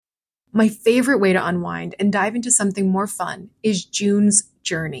My favorite way to unwind and dive into something more fun is June's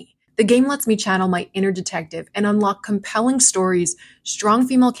Journey. The game lets me channel my inner detective and unlock compelling stories, strong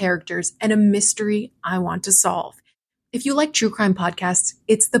female characters, and a mystery I want to solve. If you like true crime podcasts,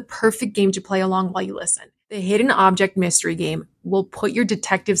 it's the perfect game to play along while you listen. The Hidden Object Mystery Game will put your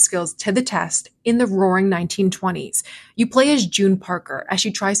detective skills to the test in the roaring 1920s. You play as June Parker as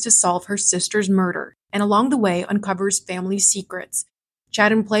she tries to solve her sister's murder, and along the way uncovers family secrets.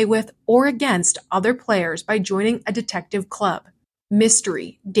 Chat and play with or against other players by joining a detective club.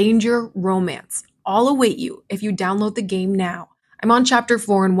 Mystery, danger, romance all await you if you download the game now. I'm on Chapter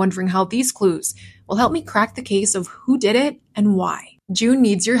 4 and wondering how these clues will help me crack the case of who did it and why. June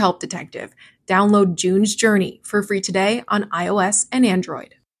needs your help, detective. Download June's Journey for free today on iOS and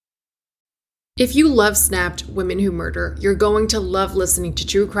Android. If you love Snapped Women Who Murder, you're going to love listening to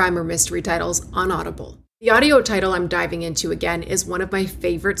true crime or mystery titles on Audible. The audio title I'm diving into again is one of my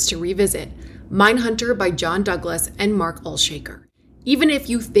favorites to revisit, Mindhunter by John Douglas and Mark Olshaker. Even if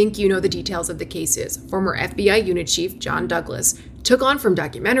you think you know the details of the cases former FBI unit chief John Douglas took on from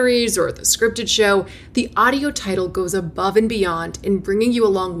documentaries or the scripted show, the audio title goes above and beyond in bringing you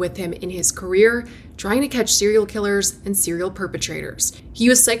along with him in his career, trying to catch serial killers and serial perpetrators. He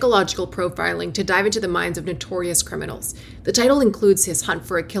used psychological profiling to dive into the minds of notorious criminals. The title includes his hunt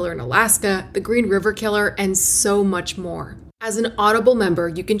for a killer in Alaska, the Green River Killer, and so much more. As an Audible member,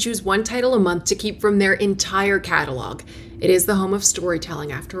 you can choose one title a month to keep from their entire catalog. It is the home of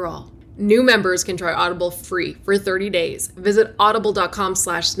storytelling, after all. New members can try Audible free for 30 days. Visit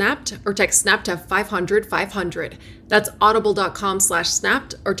audible.com/snapped or text SNAP to 500-500. That's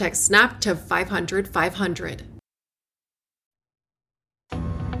audible.com/snapped or text SNAP to 500-500.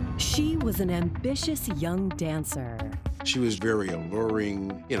 She was an ambitious young dancer. She was very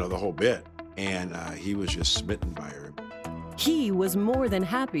alluring, the whole bit. And he was just smitten by her. He was more than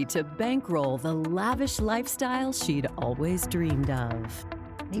happy to bankroll the lavish lifestyle she'd always dreamed of.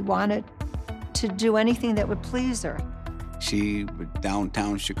 He wanted to do anything that would please her. She was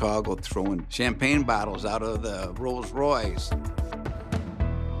downtown Chicago throwing champagne bottles out of the Rolls Royce.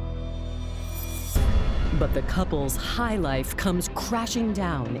 But the couple's high life comes crashing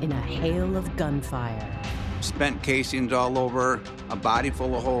down in a hail of gunfire. Spent casings all over, a body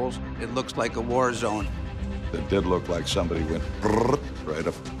full of holes. It looks like a war zone. It did look like somebody went right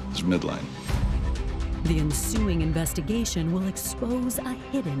up his midline. The ensuing investigation will expose a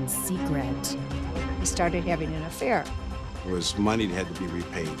hidden secret. He started having an affair. It was money that had to be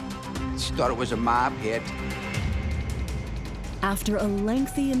repaid. She thought it was a mob hit. After a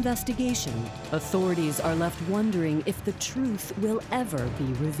lengthy investigation, authorities are left wondering if the truth will ever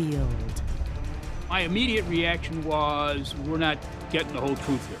be revealed. My immediate reaction was, we're not getting the whole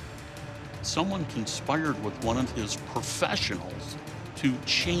truth here. Someone conspired with one of his professionals to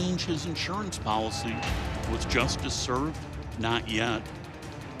change his insurance policy. Was justice served? Not yet.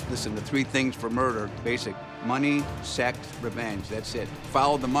 Listen, the three things for murder, basic: money, sex, revenge. That's it.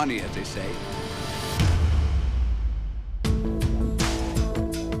 Follow the money, as they say.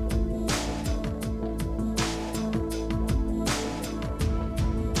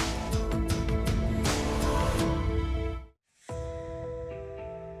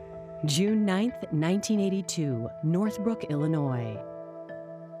 June 9th, 1982, Northbrook, Illinois.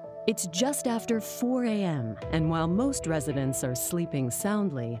 It's just after 4 a.m., and while most residents are sleeping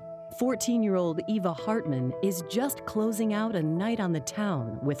soundly, 14-year-old Eva Hartman is just closing out a night on the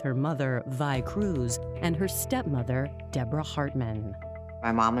town with her mother, Vi Cruz, and her stepmother, Deborah Hartman.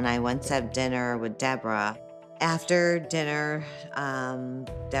 My mom and I went to have dinner with Deborah. After dinner,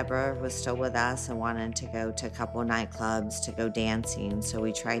 Deborah was still with us and wanted to go to a couple nightclubs to go dancing. So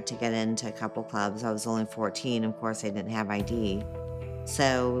we tried to get into a couple clubs. I was only 14. Of course, I didn't have ID.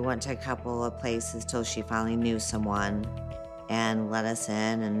 So we went to a couple of places till she finally knew someone and let us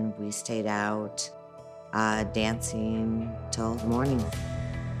in, and we stayed out dancing till the morning.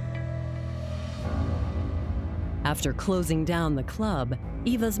 After closing down the club,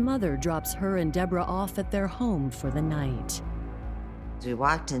 Eva's mother drops her and Deborah off at their home for the night. As we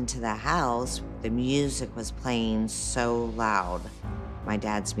walked into the house, the music was playing so loud, my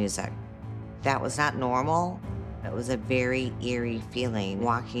dad's music. That was not normal. It was a very eerie feeling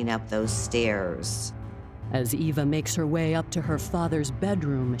walking up those stairs. As Eva makes her way up to her father's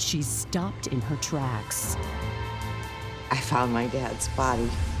bedroom, she's stopped in her tracks. I found my dad's body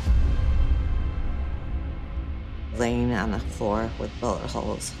laying on the floor with bullet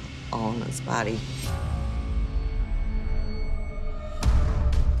holes all in his body.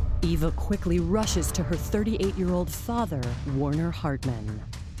 Eva quickly rushes to her 38-year-old father, Warner Hartman.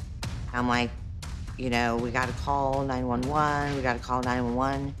 I'm like, we gotta call 911, we gotta call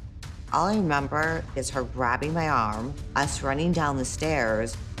 911. All I remember is her grabbing my arm, us running down the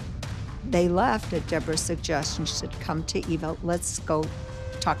stairs. They left at Deborah's suggestion. She said, come to Eva, let's go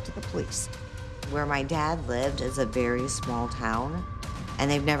talk to the police. Where my dad lived is a very small town, and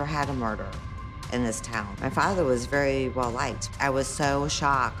they've never had a murder in this town. My father was very well liked. I was so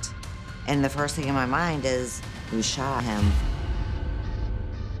shocked. And the first thing in my mind is, who shot him?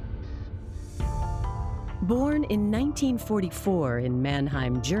 Born in 1944 in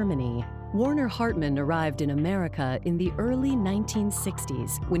Mannheim, Germany, Warner Hartman arrived in America in the early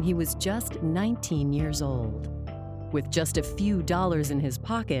 1960s when he was just 19 years old. With just a few dollars in his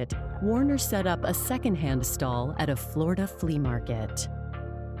pocket, Warner set up a secondhand stall at a Florida flea market.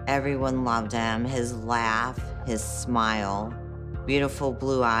 Everyone loved him, his laugh, his smile, beautiful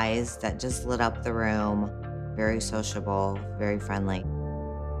blue eyes that just lit up the room, very sociable, very friendly.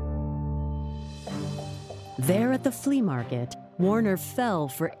 There at the flea market, Warner fell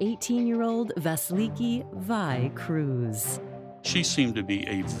for 18-year-old Vasiliki Vi Cruz. She seemed to be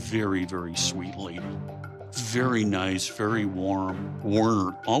a very, very sweet lady. Very nice, very warm.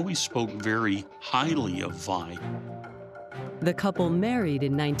 Warner always spoke very highly of Vi. The couple married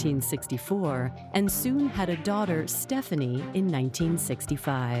in 1964 and soon had a daughter, Stephanie, in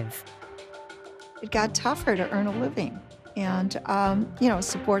 1965. It got tougher to earn a living and,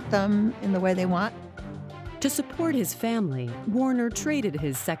 support them in the way they want. To support his family, Warner traded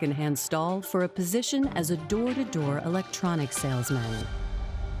his secondhand stall for a position as a door-to-door electronics salesman.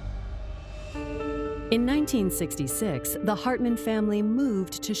 In 1966, the Hartman family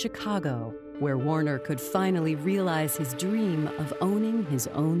moved to Chicago, where Warner could finally realize his dream of owning his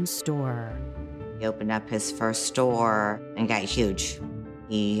own store. He opened up his first store and got huge.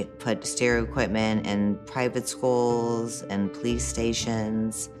 He put stereo equipment in private schools and police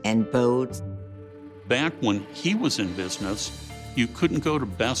stations and boats. Back when he was in business, you couldn't go to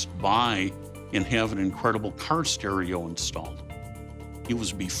Best Buy and have an incredible car stereo installed. He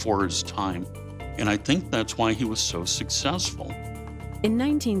was before his time, and I think that's why he was so successful. In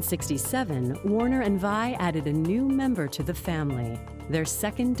 1967, Warner and Vi added a new member to the family, their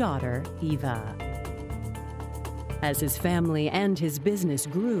second daughter, Eva. As his family and his business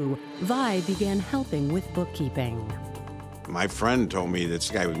grew, Vi began helping with bookkeeping. My friend told me this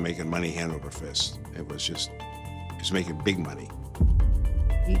guy was making money hand over fist. He was making big money.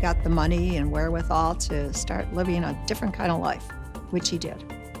 He got the money and wherewithal to start living a different kind of life, which he did.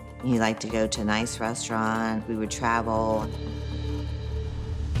 He liked to go to a nice restaurant. We would travel.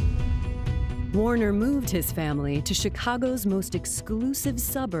 Warner moved his family to Chicago's most exclusive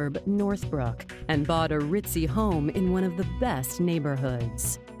suburb, Northbrook, and bought a ritzy home in one of the best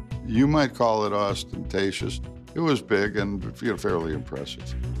neighborhoods. You might call it ostentatious. It was big and fairly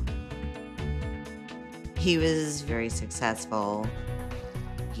impressive. He was very successful.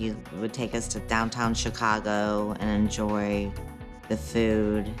 He would take us to downtown Chicago and enjoy the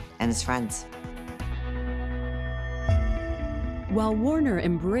food and his friends. While Warner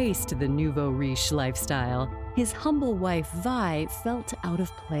embraced the nouveau riche lifestyle, his humble wife, Vi, felt out of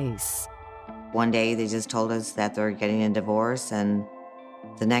place. One day, they just told us that they were getting a divorce, and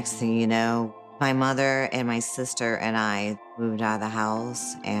the next thing you know, my mother and my sister and I moved out of the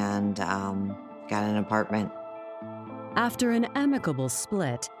house and got an apartment. After an amicable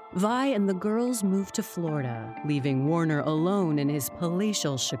split, Vi and the girls moved to Florida, leaving Warner alone in his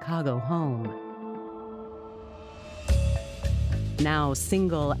palatial Chicago home. Now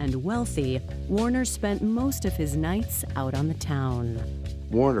single and wealthy, Warner spent most of his nights out on the town.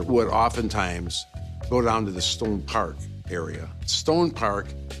 Warner would oftentimes go down to the Stone Park area. Stone Park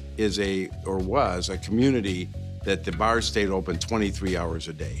was a community that the bars stayed open 23 hours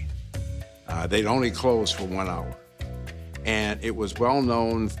a day. They'd only close for 1 hour. And it was well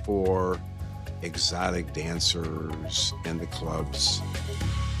known for exotic dancers and the clubs.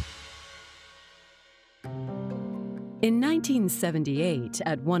 In 1978,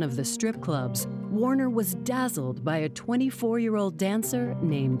 at one of the strip clubs, Warner was dazzled by a 24-year-old dancer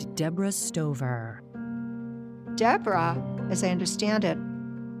named Deborah Stover. Deborah, as I understand it,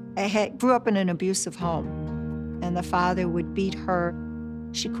 grew up in an abusive home, and the father would beat her.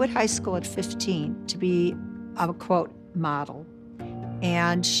 She quit high school at 15 to be a, quote, model,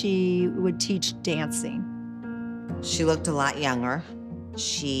 and she would teach dancing. She looked a lot younger.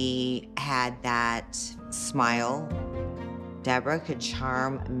 She had that smile. Deborah could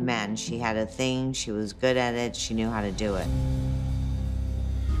charm men. She had a thing, she was good at it, she knew how to do it.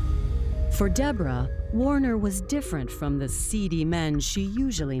 For Deborah, Warner was different from the seedy men she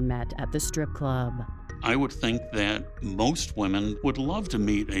usually met at the strip club. I would think that most women would love to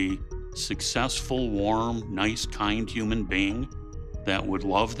meet a successful, warm, nice, kind human being. that would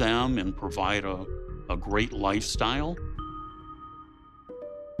love them and provide a great lifestyle.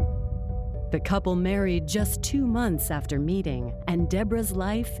 The couple married just 2 months after meeting, and Deborah's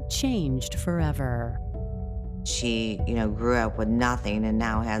life changed forever. She, grew up with nothing and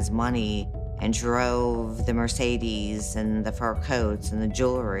now has money and drove the Mercedes and the fur coats and the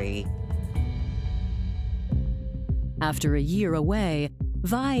jewelry. After a year away,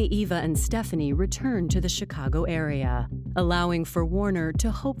 Vi, Eva, and Stephanie returned to the Chicago area, allowing for Warner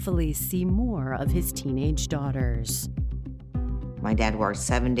to hopefully see more of his teenage daughters. My dad worked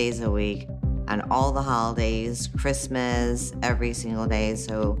 7 days a week on all the holidays, Christmas, every single day,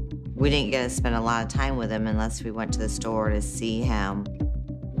 so we didn't get to spend a lot of time with him unless we went to the store to see him.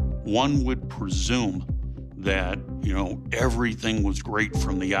 One would presume that, everything was great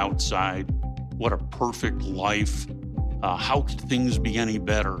from the outside. What a perfect life. How could things be any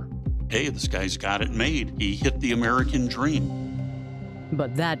better? Hey, this guy's got it made. He hit the American dream.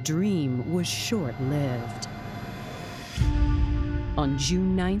 But that dream was short-lived. On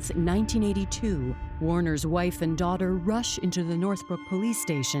June 9th, 1982, Warner's wife and daughter rush into the Northbrook police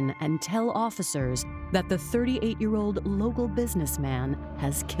station and tell officers that the 38-year-old local businessman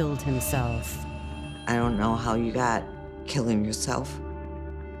has killed himself. I don't know how you got killing yourself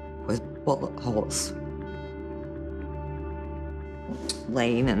with bullet holes.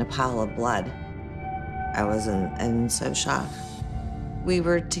 Laying in a pile of blood. I was in so shock. We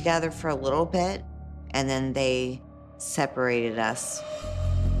were together for a little bit, and then they separated us.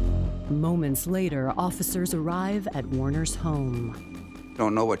 Moments later, officers arrive at Warner's home.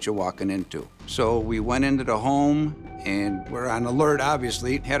 Don't know what you're walking into. So we went into the home, and we're on alert,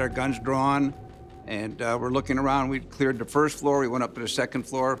 obviously, had our guns drawn, and we're looking around. We cleared the first floor, we went up to the second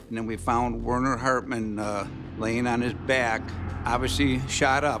floor, and then we found Werner Hartman laying on his back, obviously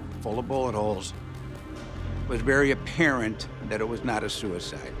shot up, full of bullet holes. It was very apparent that it was not a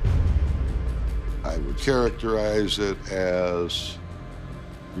suicide. I would characterize it as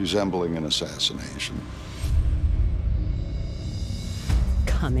resembling an assassination.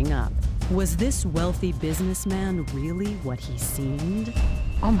 Coming up, was this wealthy businessman really what he seemed?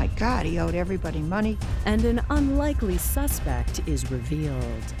 Oh my God, he owed everybody money. And an unlikely suspect is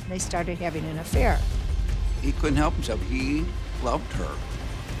revealed. They started having an affair. He couldn't help himself. He loved her.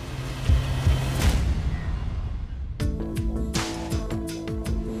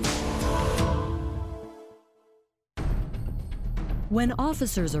 When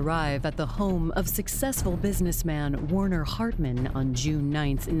officers arrive at the home of successful businessman Werner Hartman on June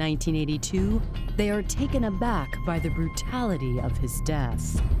 9th, 1982, they are taken aback by the brutality of his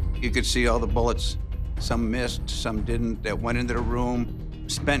death. You could see all the bullets, some missed, some didn't, that went into the room,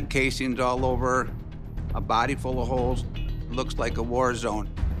 spent casings all over, a body full of holes. Looks like a war zone.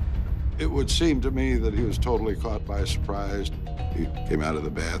 It would seem to me that he was totally caught by surprise. He came out of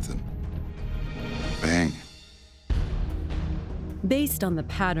the bath and bang. Based on the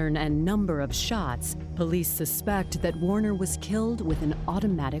pattern and number of shots, police suspect that Warner was killed with an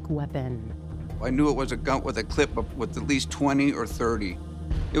automatic weapon. I knew it was a gun with a clip with at least 20 or 30.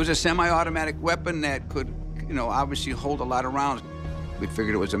 It was a semi-automatic weapon that could, obviously hold a lot of rounds. We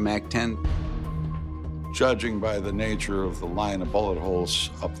figured it was a MAC-10. Judging by the nature of the line of bullet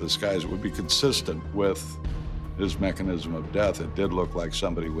holes up this guy's, it would be consistent with his mechanism of death. It did look like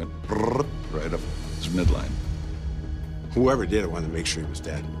somebody went right up his midline. Whoever did it wanted to make sure he was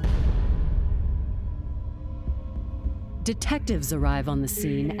dead. Detectives arrive on the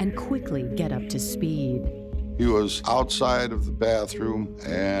scene and quickly get up to speed. He was outside of the bathroom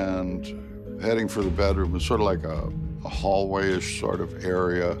and heading for the bedroom. It was sort of like a hallway-ish sort of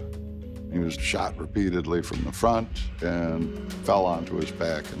area. He was shot repeatedly from the front and fell onto his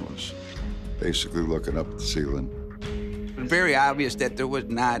back and was basically looking up at the ceiling. It was very obvious that there was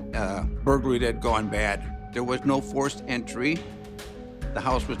not a burglary that had gone bad. There was no forced entry. The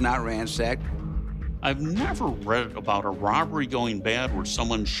house was not ransacked. I've never read about a robbery going bad where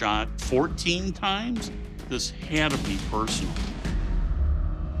someone shot 14 times. This had to be personal.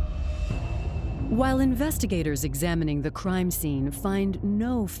 While investigators examining the crime scene find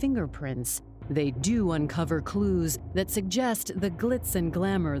no fingerprints, they do uncover clues that suggest the glitz and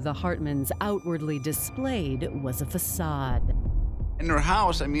glamour the Hartmans outwardly displayed was a facade. In their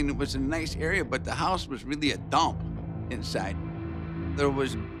house, it was a nice area, but the house was really a dump inside. There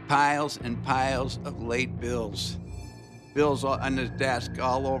was piles and piles of late bills. Bills on his desk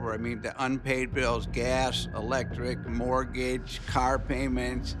all over. The unpaid bills, gas, electric, mortgage, car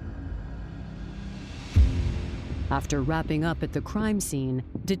payments. After wrapping up at the crime scene,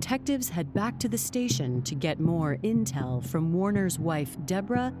 detectives head back to the station to get more intel from Warner's wife,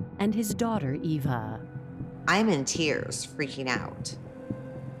 Deborah, and his daughter, Eva. I'm in tears, freaking out.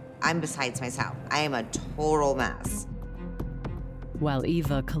 I'm besides myself. I am a total mess. While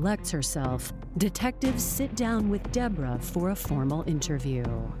Eva collects herself, detectives sit down with Deborah for a formal interview.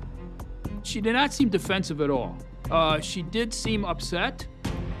 She did not seem defensive at all. She did seem upset.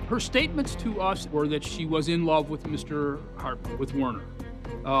 Her statements to us were that she was in love with Mr. Hartman, with Werner,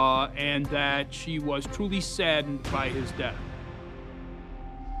 and that she was truly saddened by his death.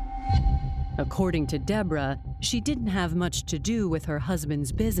 According to Deborah, she didn't have much to do with her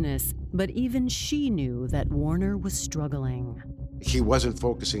husband's business, but even she knew that Werner was struggling. He wasn't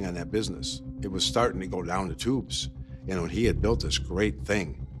focusing on that business. It was starting to go down the tubes. You know, he had built this great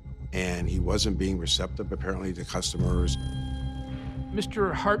thing, and he wasn't being receptive, apparently, to customers.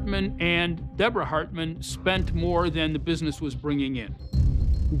 Mr. Hartman and Deborah Hartman spent more than the business was bringing in.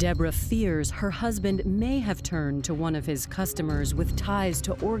 Deborah fears her husband may have turned to one of his customers with ties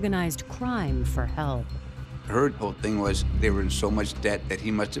to organized crime for help. Her whole thing was they were in so much debt that he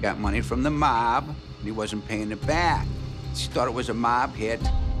must have got money from the mob, and he wasn't paying it back. She thought it was a mob hit.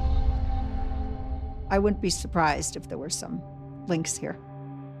 I wouldn't be surprised if there were some links here.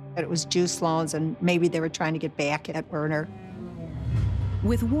 That it was juice loans and maybe they were trying to get back at Werner.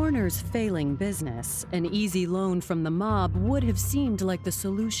 With Werner's failing business, an easy loan from the mob would have seemed like the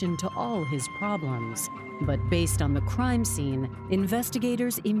solution to all his problems. But based on the crime scene,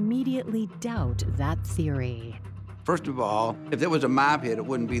 investigators immediately doubt that theory. First of all, if there was a mob hit, it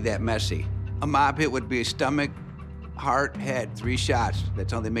wouldn't be that messy. A mob hit would be a stomach, heart, head, 3 shots.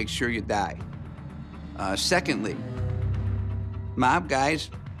 That's how they make sure you die. Secondly, mob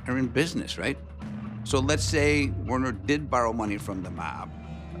guys are in business, right? So let's say Werner did borrow money from the mob,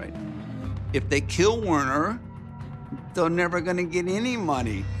 right? If they kill Werner, they're never gonna get any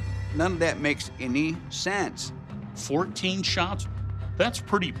money. None of that makes any sense. 14 shots? That's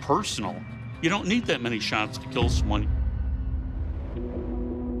pretty personal. You don't need that many shots to kill someone.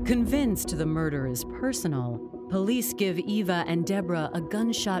 Convinced the murder is personal, police give Eva and Deborah a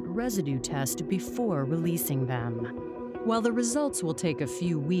gunshot residue test before releasing them. While the results will take a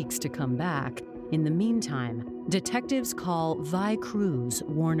few weeks to come back, in the meantime, detectives call Vi Cruz,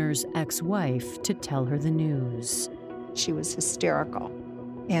 Werner's ex-wife, to tell her the news. She was hysterical,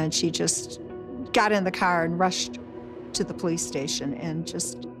 and she just got in the car and rushed to the police station and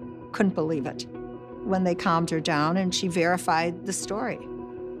just couldn't believe it. When they calmed her down and she verified the story,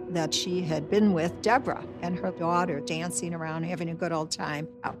 that she had been with Deborah and her daughter dancing around, having a good old time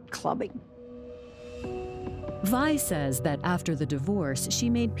out clubbing. Vi says that after the divorce, she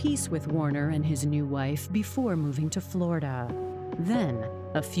made peace with Werner and his new wife before moving to Florida. Then,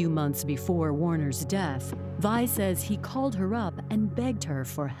 a few months before Werner's death, Vi says he called her up and begged her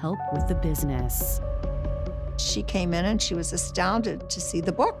for help with the business. She came in and she was astounded to see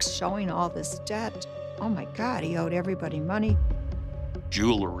the books showing all this debt. Oh my God, he owed everybody money.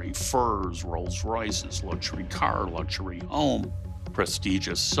 Jewelry, furs, Rolls Royces, luxury car, luxury home,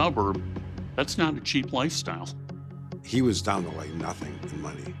 prestigious suburb. That's not a cheap lifestyle. He was down to like nothing in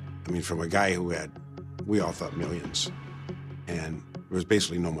money. I mean, from a guy who had, we all thought millions, and there was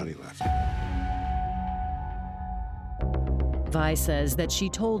basically no money left. Vi says that she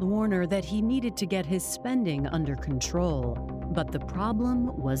told Werner that he needed to get his spending under control, but the problem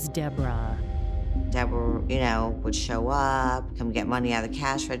was Deborah. Deborah, would show up, come get money out of the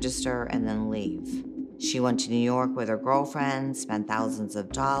cash register, and then leave. She went to New York with her girlfriend, spent thousands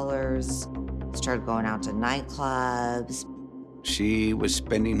of dollars, started going out to nightclubs. She was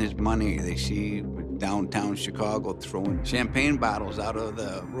spending his money. She was downtown Chicago throwing champagne bottles out of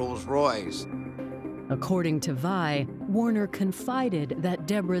the Rolls Royce. According to Vi, Werner confided that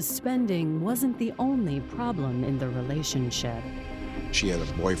Deborah's spending wasn't the only problem in the relationship. She had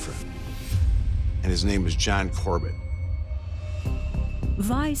a boyfriend, and his name was John Corbett.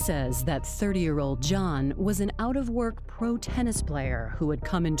 Vi says that 30-year-old John was an out-of-work pro tennis player who had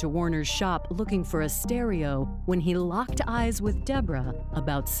come into Werner's shop looking for a stereo when he locked eyes with Deborah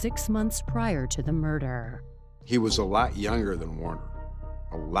about 6 months prior to the murder. He was a lot younger than Werner,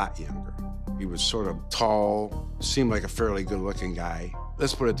 a lot younger. He was sort of tall, seemed like a fairly good-looking guy.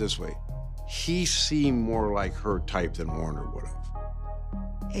 Let's put it this way. He seemed more like her type than Werner would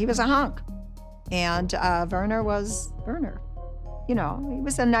have. He was a hunk, and Werner was Werner. He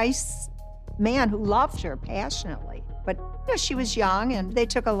was a nice man who loved her passionately. But she was young, and they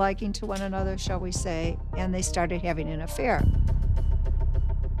took a liking to one another, shall we say, and they started having an affair.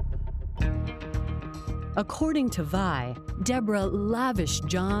 According to Vi, Deborah lavished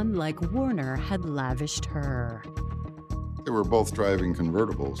John like Werner had lavished her. They were both driving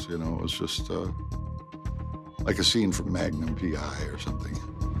convertibles, it was just like a scene from Magnum P.I. or something.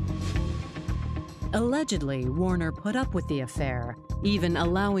 Allegedly, Warner put up with the affair, even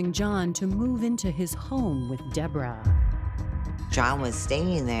allowing John to move into his home with Deborah. John was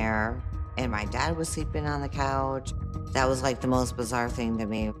staying there, and my dad was sleeping on the couch. That was like the most bizarre thing to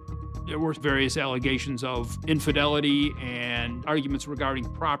me. There were various allegations of infidelity and arguments regarding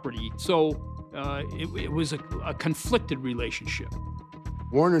property. So it was a conflicted relationship.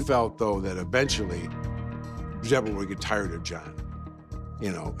 Warner felt, though, that eventually Deborah would get tired of John,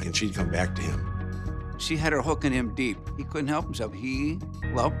 and she'd come back to him. She had her hooking him deep. He couldn't help himself. He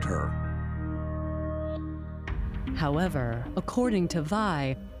loved her. However, according to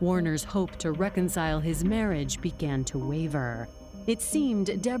Vi, Warner's hope to reconcile his marriage began to waver. It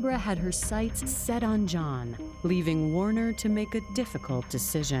seemed Deborah had her sights set on John, leaving Warner to make a difficult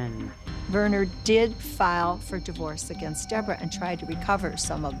decision. Werner did file for divorce against Deborah and tried to recover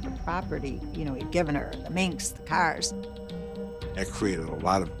some of the property, he'd given her, the minks, the cars. That created a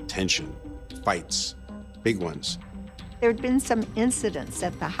lot of tension, fights, big ones. There had been some incidents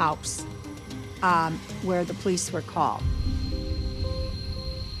at the house where the police were called.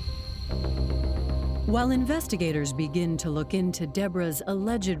 While investigators begin to look into Deborah's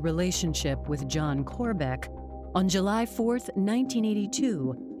alleged relationship with John Corbeck, on July 4th,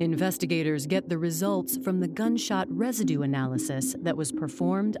 1982, investigators get the results from the gunshot residue analysis that was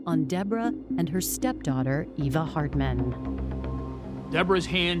performed on Deborah and her stepdaughter, Eva Hartman. Deborah's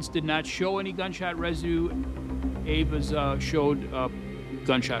hands did not show any gunshot residue. Ava's showed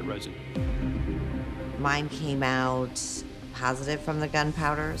gunshot residue. Mine came out positive from the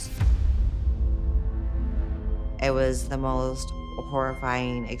gunpowders. It was the most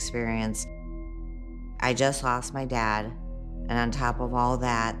horrifying experience. I just lost my dad, and on top of all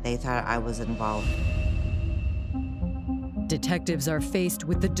that, they thought I was involved. Detectives are faced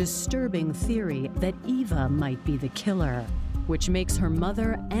with the disturbing theory that Eva might be the killer, which makes her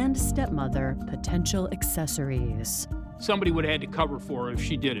mother and stepmother potential accessories. Somebody would have had to cover for her if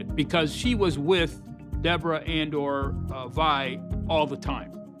she did it, because she was with Deborah and/or Vi all the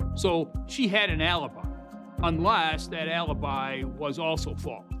time. So she had an alibi, unless that alibi was also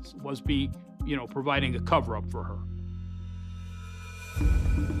false, was providing a cover-up for her.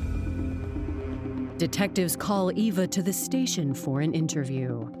 Detectives call Eva to the station for an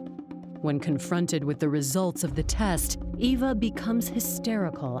interview. When confronted with the results of the test, Eva becomes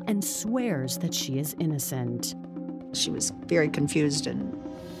hysterical and swears that she is innocent. She was very confused and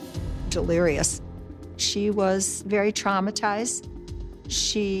delirious. She was very traumatized.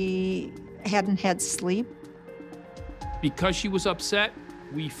 She hadn't had sleep. Because she was upset,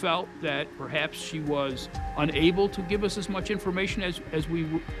 we felt that perhaps she was unable to give us as much information as we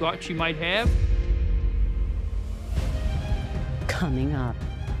thought she might have. Coming up,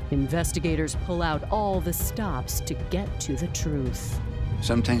 investigators pull out all the stops to get to the truth.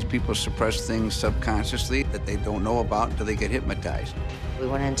 Sometimes people suppress things subconsciously that they don't know about until they get hypnotized. We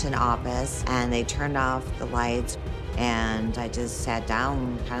went into an office and they turned off the lights, and I just sat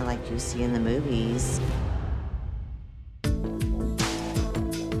down, kind of like you see in the movies.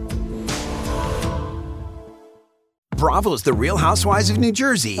 Bravo's The Real Housewives of New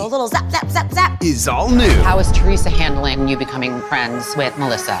Jersey. A little zap, zap, zap, zap. Is all new. How is Teresa handling you becoming friends with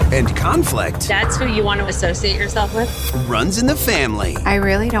Melissa? And conflict. That's who you want to associate yourself with? Runs in the family. I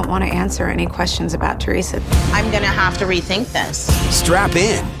really don't want to answer any questions about Teresa. I'm going to have to rethink this. Strap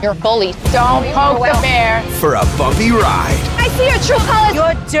in. You're a bully. Don't poke the bear. For a bumpy ride. I see your true colors.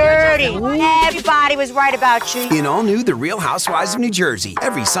 You're dirty. Everybody was right about you. In all new The Real Housewives of New Jersey.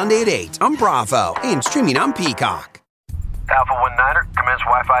 Every Sunday at 8 on Bravo. And streaming on Peacock. Alpha 19er, commence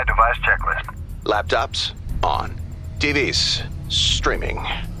Wi-Fi device checklist. Laptops, on. TVs, streaming.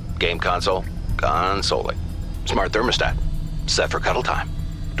 Game console, consoling. Smart thermostat, set for cuddle time.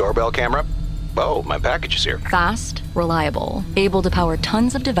 Doorbell camera, oh, my package is here. Fast, reliable, able to power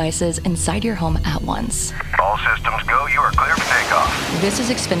tons of devices inside your home at once. All systems go, you are clear for takeoff. This is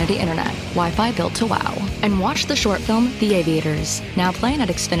Xfinity Internet, Wi-Fi built to wow. And watch the short film, The Aviators, now playing at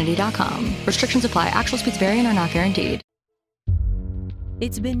Xfinity.com. Restrictions apply, actual speeds vary and are not guaranteed.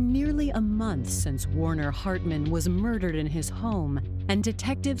 It's been nearly a month since Warner Hartman was murdered in his home, and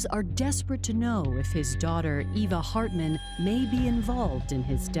detectives are desperate to know if his daughter, Eva Hartman, may be involved in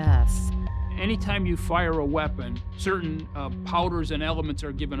his death. Anytime you fire a weapon, certain powders and elements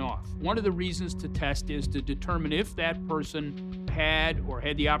are given off. One of the reasons to test is to determine if that person had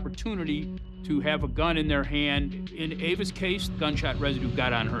the opportunity to have a gun in their hand. In Ava's case, gunshot residue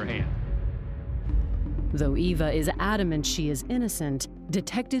got on her hand. Though Eva is adamant she is innocent,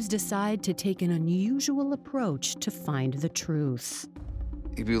 detectives decide to take an unusual approach to find the truth.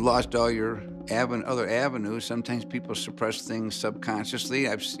 If you lost all your other avenues, sometimes people suppress things subconsciously.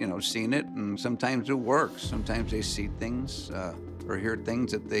 I've seen it, and sometimes it works. Sometimes they see things or hear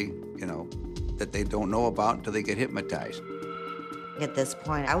things that they don't know about until they get hypnotized. At this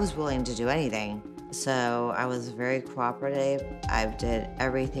point, I was willing to do anything. So I was very cooperative. I did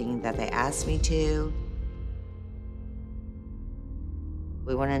everything that they asked me to.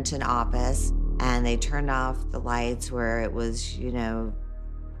 We went into an office and they turned off the lights where it was,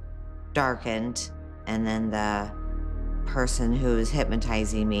 darkened. And then the person who was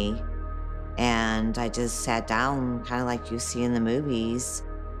hypnotizing me, and I just sat down, kind of like you see in the movies,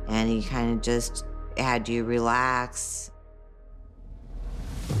 and he kind of just had you relax.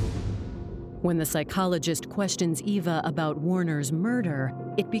 When the psychologist questions Eva about Warner's murder,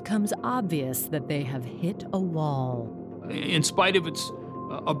 it becomes obvious that they have hit a wall. In spite of its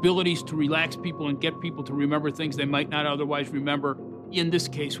abilities to relax people and get people to remember things they might not otherwise remember, in this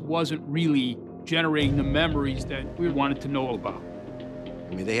case, wasn't really generating the memories that we wanted to know about.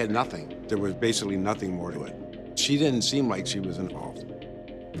 I mean, they had nothing. There was basically nothing more to it. She didn't seem like she was involved.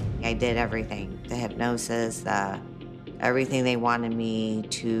 I did everything, the hypnosis, everything they wanted me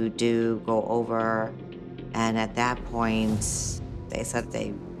to do, go over. And at that point, they said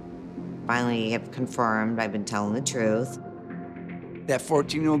they finally have confirmed I've been telling the truth. That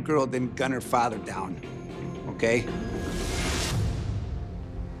 14-year-old girl didn't gun her father down, okay?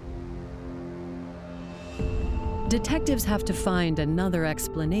 Detectives have to find another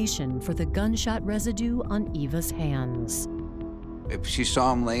explanation for the gunshot residue on Eva's hands. If she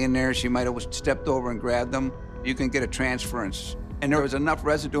saw him laying there, she might have stepped over and grabbed him. You can get a transference. And there was enough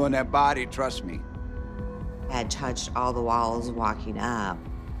residue on that body, trust me. I had touched all the walls walking up,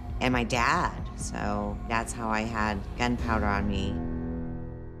 and my dad, so that's how I had gunpowder on me.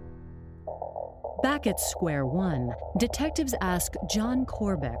 Back at square one, detectives ask John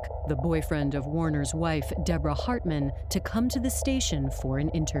Korbick, the boyfriend of Warner's wife, Deborah Hartman, to come to the station for an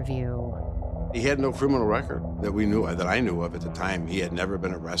interview. He had no criminal record that I knew of at the time. He had never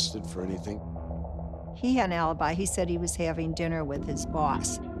been arrested for anything. He had an alibi. He said he was having dinner with his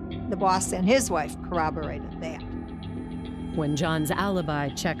boss. The boss and his wife corroborated that. When John's alibi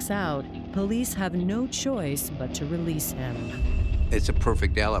checks out, police have no choice but to release him. It's a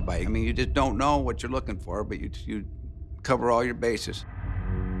perfect alibi. I mean, you just don't know what you're looking for, but you cover all your bases.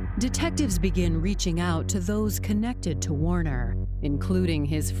 Detectives begin reaching out to those connected to Warner, including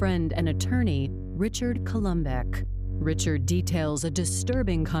his friend and attorney, Richard Kolumbic. Richard details a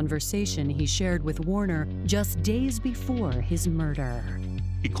disturbing conversation he shared with Warner just days before his murder.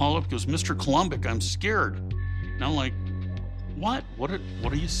 He called up, goes, "Mr. Kolumbic, I'm scared." And I'm like, what? What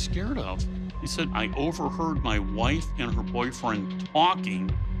are you scared of? He said, "I overheard my wife and her boyfriend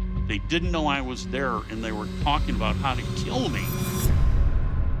talking. They didn't know I was there, and they were talking about how to kill me."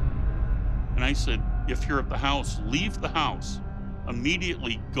 And I said, "If you're at the house, leave the house.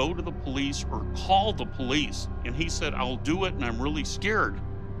 Immediately go to the police or call the police." And he said, "I'll do it, and I'm really scared."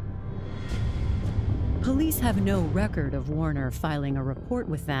 Police have no record of Warner filing a report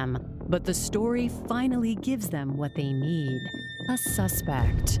with them, but the story finally gives them what they need: a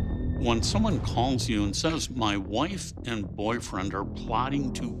suspect. When someone calls you and says, "My wife and boyfriend are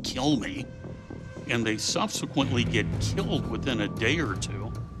plotting to kill me," and they subsequently get killed within a day or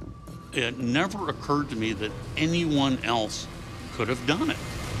two, it never occurred to me that anyone else could have done it.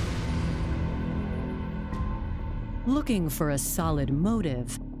 Looking for a solid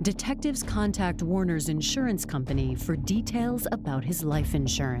motive, detectives contact Warner's insurance company for details about his life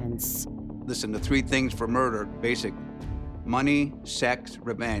insurance. Listen, the three things for murder, basic: money, sex,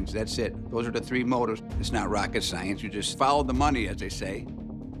 revenge. That's it. Those are the three motives. It's not rocket science. You just follow the money, as they say.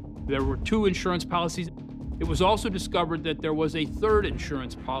 There were 2 insurance policies. It was also discovered that there was a 3rd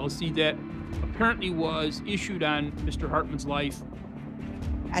insurance policy that apparently was issued on Mr. Hartman's life.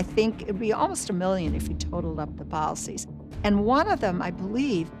 I think it'd be almost $1 million if you totaled up the policies. And one of them, I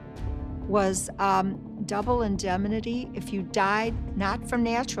believe, was double indemnity. If you died not from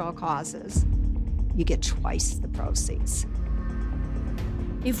natural causes, you get twice the proceeds.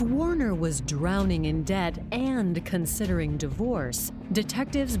 If Warner was drowning in debt and considering divorce,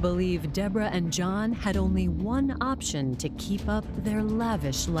 detectives believe Deborah and John had only one option to keep up their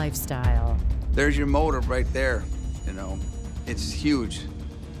lavish lifestyle. There's your motive right there. It's huge.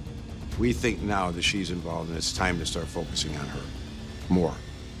 We think now that she's involved, and it's time to start focusing on her more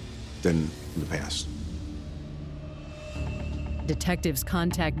than in the past. Detectives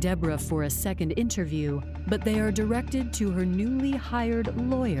contact Deborah for a second interview, but they are directed to her newly hired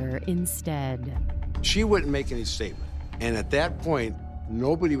lawyer instead. She wouldn't make any statement. And at that point,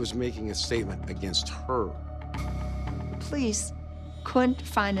 nobody was making a statement against her. The police couldn't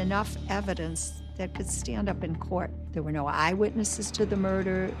find enough evidence that could stand up in court. There were no eyewitnesses to the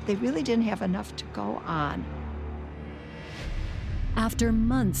murder. They really didn't have enough to go on. After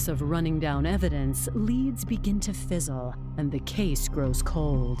months of running down evidence, leads begin to fizzle, and the case grows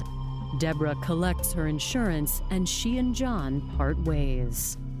cold. Deborah collects her insurance, and she and John part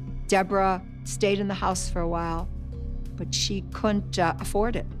ways. Deborah stayed in the house for a while, but she couldn't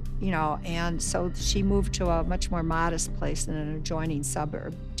afford it, and so she moved to a much more modest place in an adjoining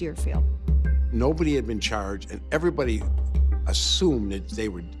suburb, Deerfield. Nobody had been charged, and everybody assumed that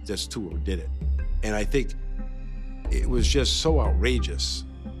this two did it. And I think it was just so outrageous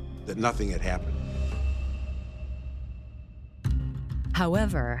that nothing had happened.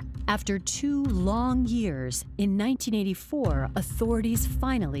 However, after 2 long years, in 1984, authorities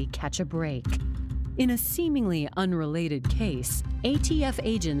finally catch a break. In a seemingly unrelated case, ATF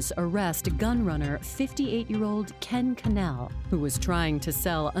agents arrest gun runner 58-year-old Ken Cannell, who was trying to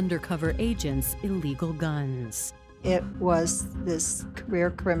sell undercover agents illegal guns. It was this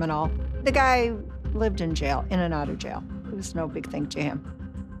career criminal. The guy lived in jail, in and out of jail. It was no big thing to him.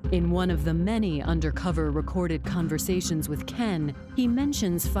 In one of the many undercover recorded conversations with Ken, he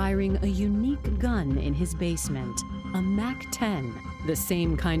mentions firing a unique gun in his basement, a MAC-10, the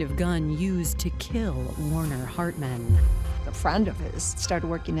same kind of gun used to kill Warner Hartman. A friend of his started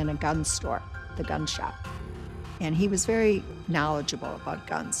working in a gun store, the gun shop, and he was very knowledgeable about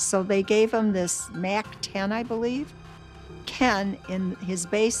guns. So they gave him this MAC-10, I believe. Ken, in his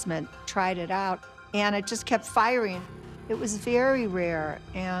basement, tried it out, and it just kept firing. It was very rare,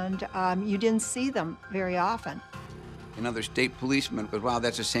 and you didn't see them very often. Another state policeman, but wow,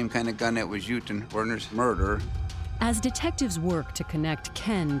 that's the same kind of gun that was used in Werner's murder. As detectives work to connect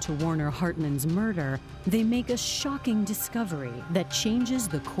Ken to Warner Hartman's murder, they make a shocking discovery that changes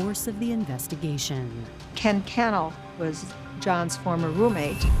the course of the investigation. Ken Cannell was John's former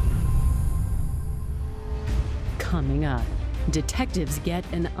roommate. Coming up, detectives get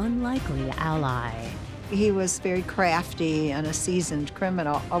an unlikely ally. He was very crafty and a seasoned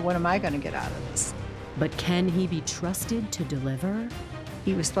criminal. Oh, what am I going to get out of this? But can he be trusted to deliver?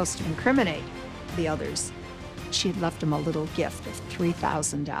 He was supposed to incriminate the others. She had left him a little gift of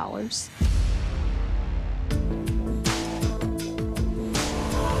 $3,000.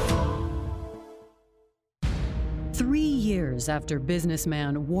 Three years after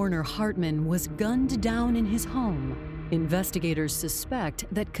businessman Warner Hartman was gunned down in his home, investigators suspect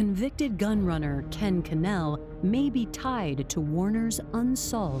that convicted gun runner Ken Cannell may be tied to Warner's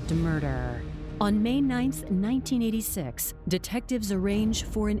unsolved murder. On May 9th, 1986, detectives arrange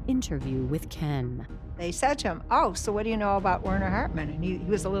for an interview with Ken. They said to him, "Oh, so what do you know about Warner Hartman?" And he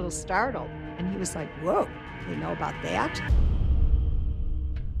was a little startled. And he was like, "Whoa, you know about that?"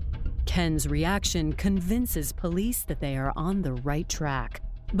 Ken's reaction convinces police that they are on the right track.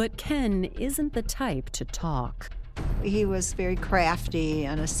 But Ken isn't the type to talk. He was very crafty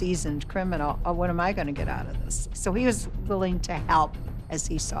and a seasoned criminal. Oh, what am I going to get out of this? So he was willing to help as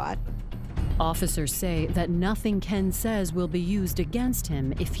he saw it. Officers say that nothing Ken says will be used against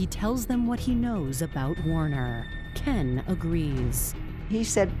him if he tells them what he knows about Warner. Ken agrees. He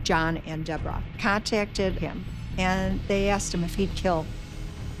said John and Deborah contacted him, and they asked him if he'd kill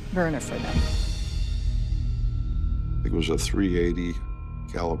Werner for them. It was a .380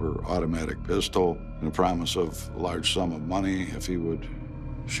 caliber automatic pistol and a promise of a large sum of money if he would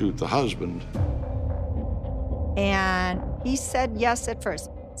shoot the husband. And he said yes at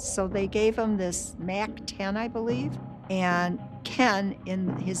first. So they gave him this MAC-10, I believe, and Ken, in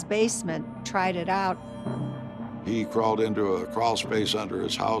his basement, tried it out. He crawled into a crawl space under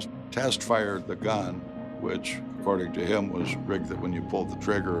his house, test fired the gun, which, according to him, was rigged that when you pulled the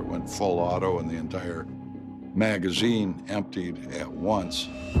trigger, it went full auto and the entire magazine emptied at once.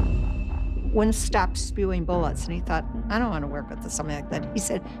 Wouldn't stop spewing bullets, and he thought, I don't want to work with something like that. He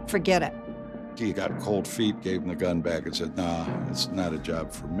said, forget it. He got cold feet, gave him the gun back, and said, nah, it's not a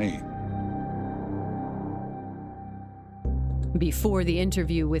job for me. Before the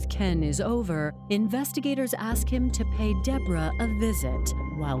interview with Ken is over, investigators ask him to pay Deborah a visit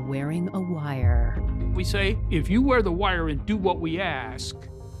while wearing a wire. We say, if you wear the wire and do what we ask,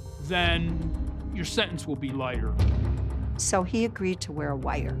 then your sentence will be lighter. So he agreed to wear a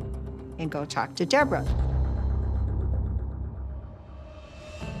wire and go talk to Deborah.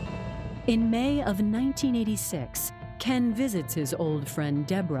 In May of 1986, Ken visits his old friend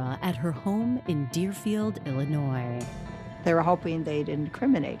Deborah at her home in Deerfield, Illinois. They were hoping they'd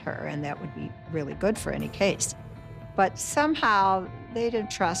incriminate her, and that would be really good for any case. But somehow they didn't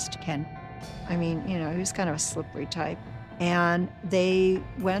trust Ken. I mean, he was kind of a slippery type. And they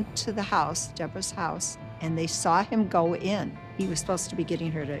went to the house, Deborah's house, and they saw him go in. He was supposed to be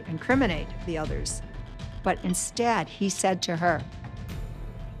getting her to incriminate the others, but instead he said to her.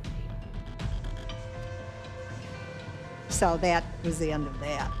 So that was the end of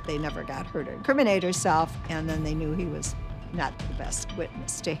that. They never got her to incriminate herself, and then they knew he was not the best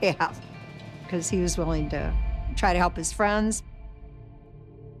witness to have because he was willing to try to help his friends.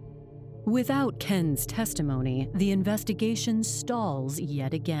 Without Ken's testimony, the investigation stalls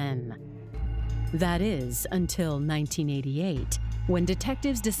yet again. That is until 1988, when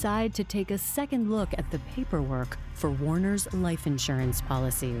detectives decide to take a second look at the paperwork for Warner's life insurance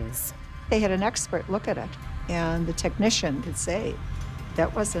policies. They had an expert look at it, and the technician could say,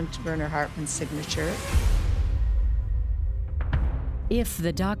 that wasn't Werner Hartman's signature. If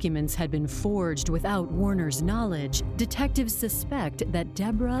the documents had been forged without Warner's knowledge, detectives suspect that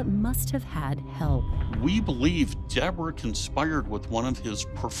Deborah must have had help. We believe Deborah conspired with one of his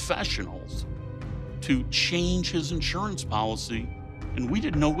professionals to change his insurance policy, and we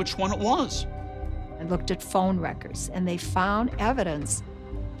didn't know which one it was. I looked at phone records, and they found evidence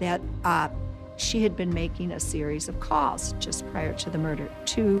that she had been making a series of calls just prior to the murder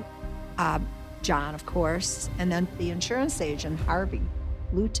to John, of course, and then the insurance agent, Harvey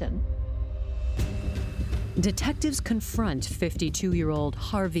Luton. Detectives confront 52-year-old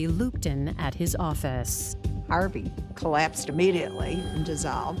Harvey Luton at his office. Harvey collapsed immediately and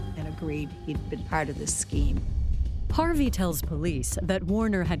dissolved and agreed he'd been part of this scheme. Harvey tells police that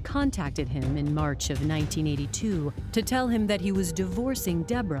Warner had contacted him in March of 1982 to tell him that he was divorcing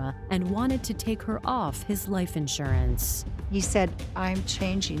Deborah and wanted to take her off his life insurance. He said, I'm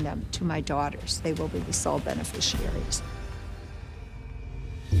changing them to my daughters. They will be the sole beneficiaries.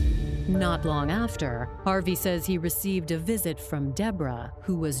 Not long after, Harvey says he received a visit from Deborah,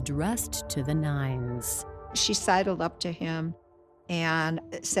 who was dressed to the nines. She sidled up to him and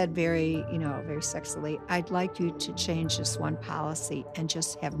said very sexily, I'd like you to change this one policy and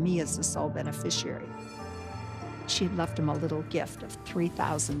just have me as the sole beneficiary. She had left him a little gift of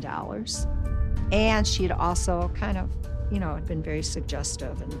 $3,000. And she'd also kind of, had been very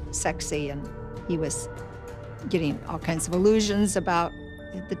suggestive and sexy, and he was getting all kinds of illusions about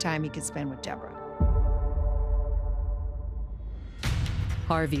the time he could spend with Deborah.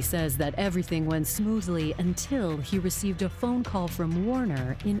 Harvey says that everything went smoothly until he received a phone call from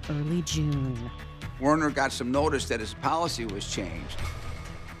Warner in early June. Warner got some notice that his policy was changed.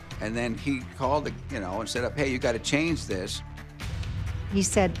 And then he called, and said, hey, you got to change this. He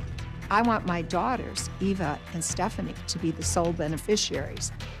said, I want my daughters, Eva and Stephanie, to be the sole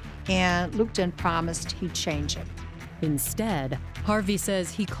beneficiaries. And Luton promised he'd change it. Instead, Harvey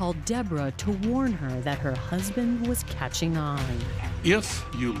says he called Deborah to warn her that her husband was catching on. If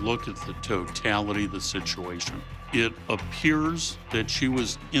you look at the totality of the situation, it appears that she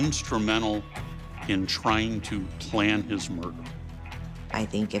was instrumental in trying to plan his murder. I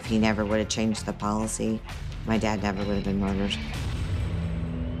think if he never would have changed the policy, my dad never would have been murdered.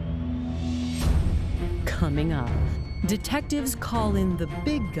 Coming up, detectives call in the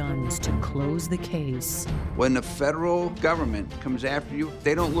big guns to close the case. When the federal government comes after you,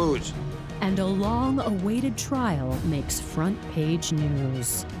 they don't lose. And a long-awaited trial makes front-page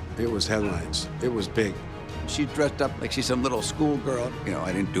news. It was headlines. It was big. She dressed up like she's some little schoolgirl.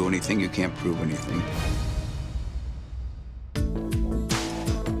 I didn't do anything. You can't prove anything.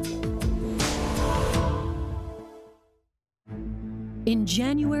 In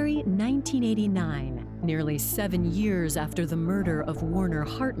January 1989, nearly 7 years after the murder of Werner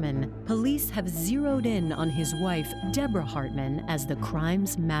Hartman, police have zeroed in on his wife, Deborah Hartman, as the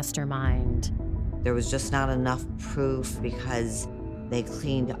crime's mastermind. There was just not enough proof because they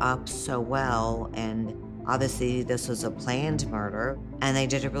cleaned up so well, and obviously this was a planned murder, and they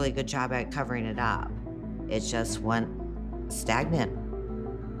did a really good job at covering it up. It just went stagnant.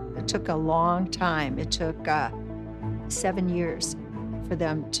 It took a long time. It took 7 years for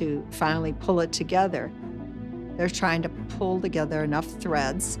them to finally pull it together. They're trying to pull together enough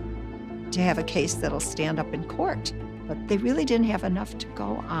threads to have a case that'll stand up in court, but they really didn't have enough to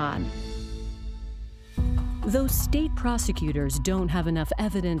go on. Though state prosecutors don't have enough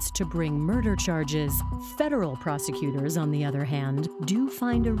evidence to bring murder charges, federal prosecutors, on the other hand, do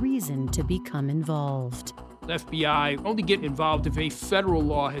find a reason to become involved. The FBI only get involved if a federal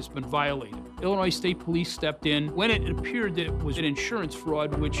law has been violated. Illinois State Police stepped in when it appeared that it was an insurance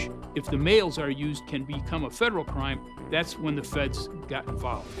fraud, which, if the mails are used, can become a federal crime. That's when the feds got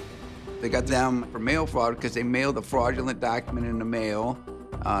involved. They got them for mail fraud because they mailed a fraudulent document in the mail.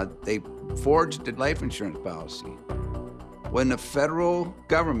 They forged the life insurance policy. When the federal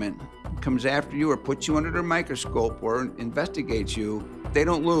government comes after you or puts you under their microscope or investigates you, they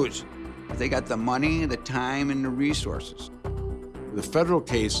don't lose. They got the money, the time, and the resources. The federal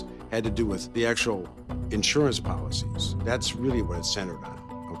case had to do with the actual insurance policies. That's really what it's centered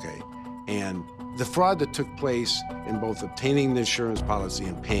on, okay? And the fraud that took place in both obtaining the insurance policy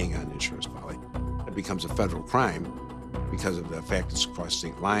and paying on the insurance policy, it becomes a federal crime because of the fact it's across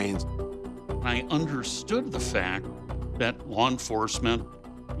state lines. I understood the fact that law enforcement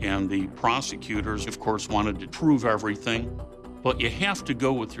and the prosecutors, of course, wanted to prove everything, but you have to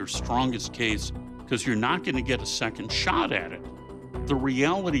go with your strongest case because you're not going to get a second shot at it. The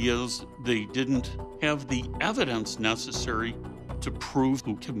reality is they didn't have the evidence necessary to prove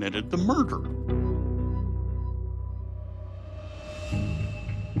who committed the murder.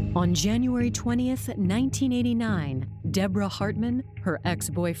 On January 20th, 1989, Deborah Hartman, her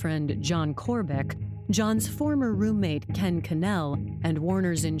ex-boyfriend John Korbick, John's former roommate Ken Cannell, and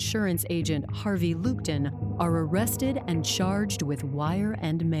Warner's insurance agent Harvey Lupton are arrested and charged with wire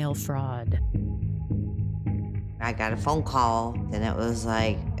and mail fraud. I got a phone call, and it was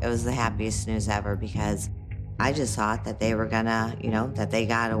the happiest news ever because I just thought that they were gonna, that they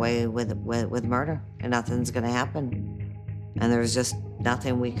got away with murder and nothing's gonna happen. And there was just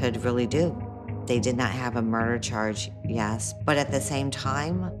nothing we could really do. They did not have a murder charge, yes, but at the same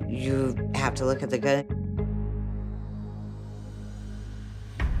time, you have to look at the good.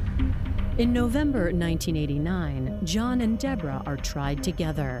 In November 1989, John and Deborah are tried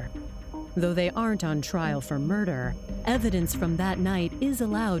together. Though they aren't on trial for murder, evidence from that night is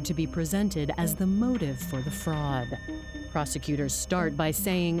allowed to be presented as the motive for the fraud. Prosecutors start by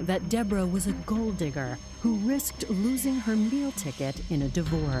saying that Deborah was a gold digger who risked losing her meal ticket in a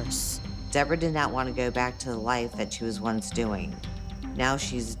divorce. Deborah did not want to go back to the life that she was once doing. Now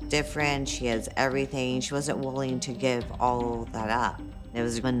she's different, she has everything. She wasn't willing to give all that up. It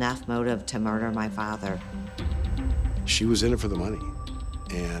was enough motive to murder my father. She was in it for the money,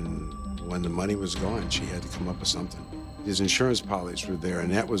 and when the money was gone, she had to come up with something. His insurance policies were there,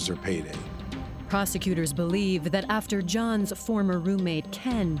 and that was their payday. Prosecutors believe that after John's former roommate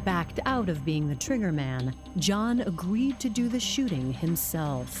Ken backed out of being the trigger man, John agreed to do the shooting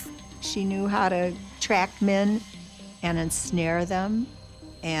himself. She knew how to track men and ensnare them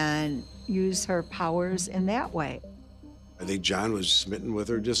and use her powers in that way. I think John was smitten with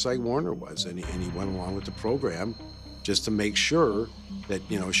her just like Warner was, and he went along with the program just to make sure that,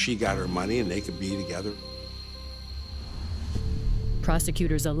 she got her money and they could be together.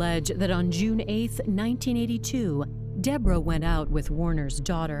 Prosecutors allege that on June 8, 1982, Deborah went out with Warner's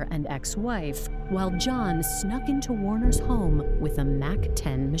daughter and ex-wife, while John snuck into Warner's home with a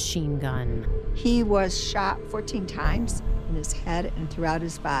MAC-10 machine gun. He was shot 14 times in his head and throughout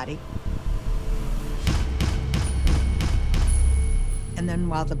his body. And then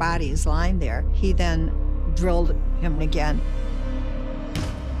while the body is lying there, he then drilled him again.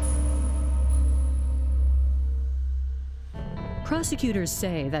 Prosecutors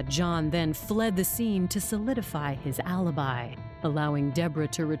say that John then fled the scene to solidify his alibi, allowing Deborah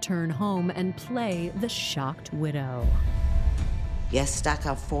to return home and play the shocked widow. You stuck a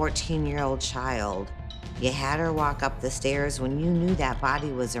 14-year-old child. You had her walk up the stairs when you knew that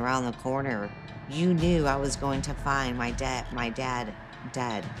body was around the corner. You knew I was going to find my dad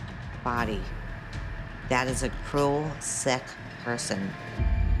dead body. That is a cruel, sick person.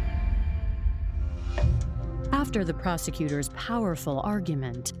 After the prosecutor's powerful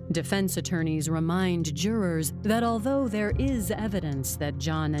argument, defense attorneys remind jurors that although there is evidence that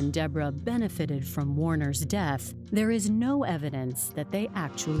John and Deborah benefited from Warner's death, there is no evidence that they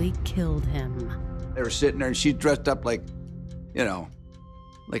actually killed him. They were sitting there and she's dressed up like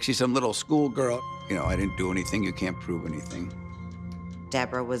she's some little schoolgirl. I didn't do anything, you can't prove anything.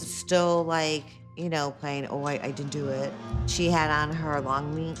 Deborah was still playing, I didn't do it. She had on her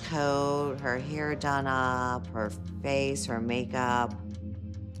long mink coat, her hair done up, her face, her makeup.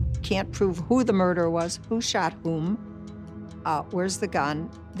 Can't prove who the murderer was, who shot whom, where's the gun.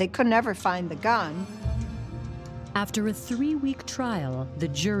 They could never find the gun. After a 3-week trial, the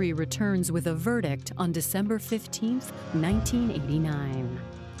jury returns with a verdict on December 15th, 1989.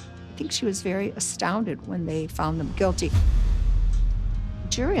 I think she was very astounded when they found them guilty. The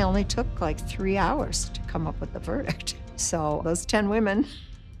jury only took 3 hours to come up with the verdict. So those 10 women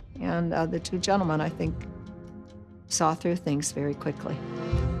and the 2 gentlemen, I think, saw through things very quickly.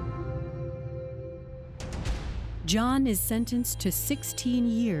 John is sentenced to 16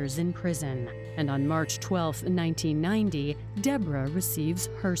 years in prison, and on March 12, 1990, Deborah receives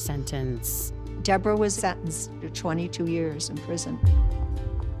her sentence. Deborah was sentenced to 22 years in prison.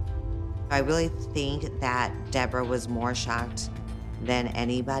 I really think that Deborah was more shocked than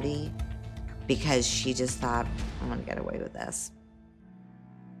anybody because she just thought, I'm gonna get away with this.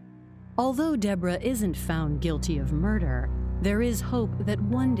 Although Deborah isn't found guilty of murder, there is hope that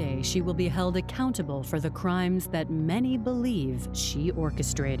one day she will be held accountable for the crimes that many believe she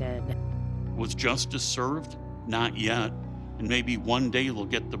orchestrated. Was justice served? Not yet. And maybe one day they'll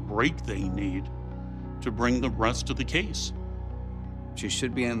get the break they need to bring the rest of the case. She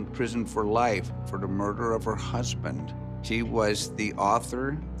should be in prison for life for the murder of her husband. She was the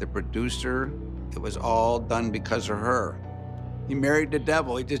author, the producer. It was all done because of her. He married the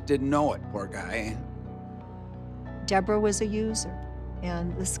devil. He just didn't know it, poor guy. Deborah was a user,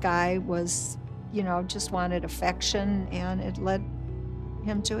 and this guy was, just wanted affection, and it led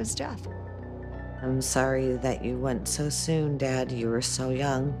him to his death. I'm sorry that you went so soon, Dad. You were so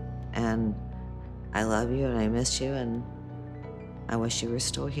young, and I love you and I miss you, and I wish you were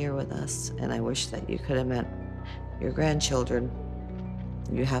still here with us, and I wish that you could have met your grandchildren.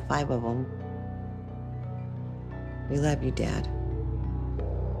 You have 5 of them. We love you, Dad.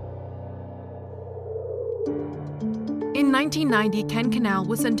 In 1990, Ken Canal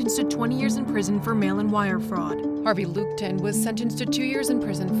was sentenced to 20 years in prison for mail-in wire fraud. Harvey Lukton was sentenced to 2 years in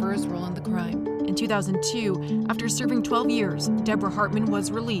prison for his role in the crime. In 2002, after serving 12 years, Deborah Hartman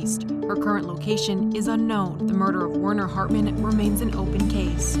was released. Her current location is unknown. The murder of Werner Hartman remains an open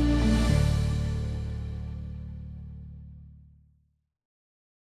case.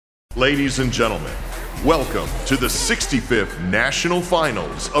 Ladies and gentlemen, welcome to the 65th National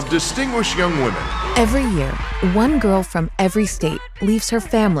Finals of Distinguished Young Women. Every year, one girl from every state leaves her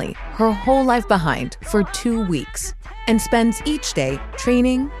family, her whole life behind for 2 weeks and spends each day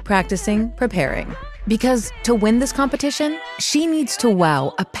training, practicing, preparing. Because to win this competition, she needs to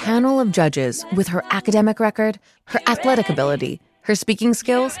wow a panel of judges with her academic record, her athletic ability, her speaking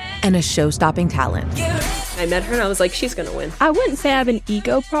skills, and a show-stopping talent. I met her and I was like, she's gonna win. I wouldn't say I have an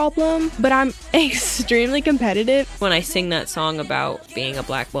ego problem, but I'm extremely competitive. When I sing that song about being a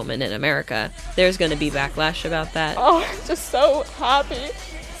black woman in America, there's gonna be backlash about that. Oh, just so happy.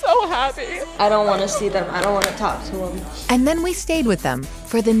 So happy. I don't want to see them. I don't want to talk to them. And then we stayed with them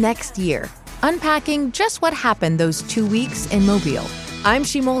for the next year, unpacking just what happened those 2 weeks in Mobile. I'm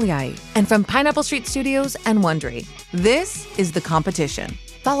Shimol Yai, and from Pineapple Street Studios and Wondery, this is The Competition.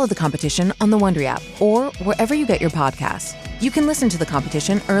 Follow The Competition on the Wondery app or wherever you get your podcasts. You can listen to The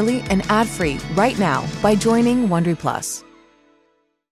Competition early and ad-free right now by joining Wondery Plus.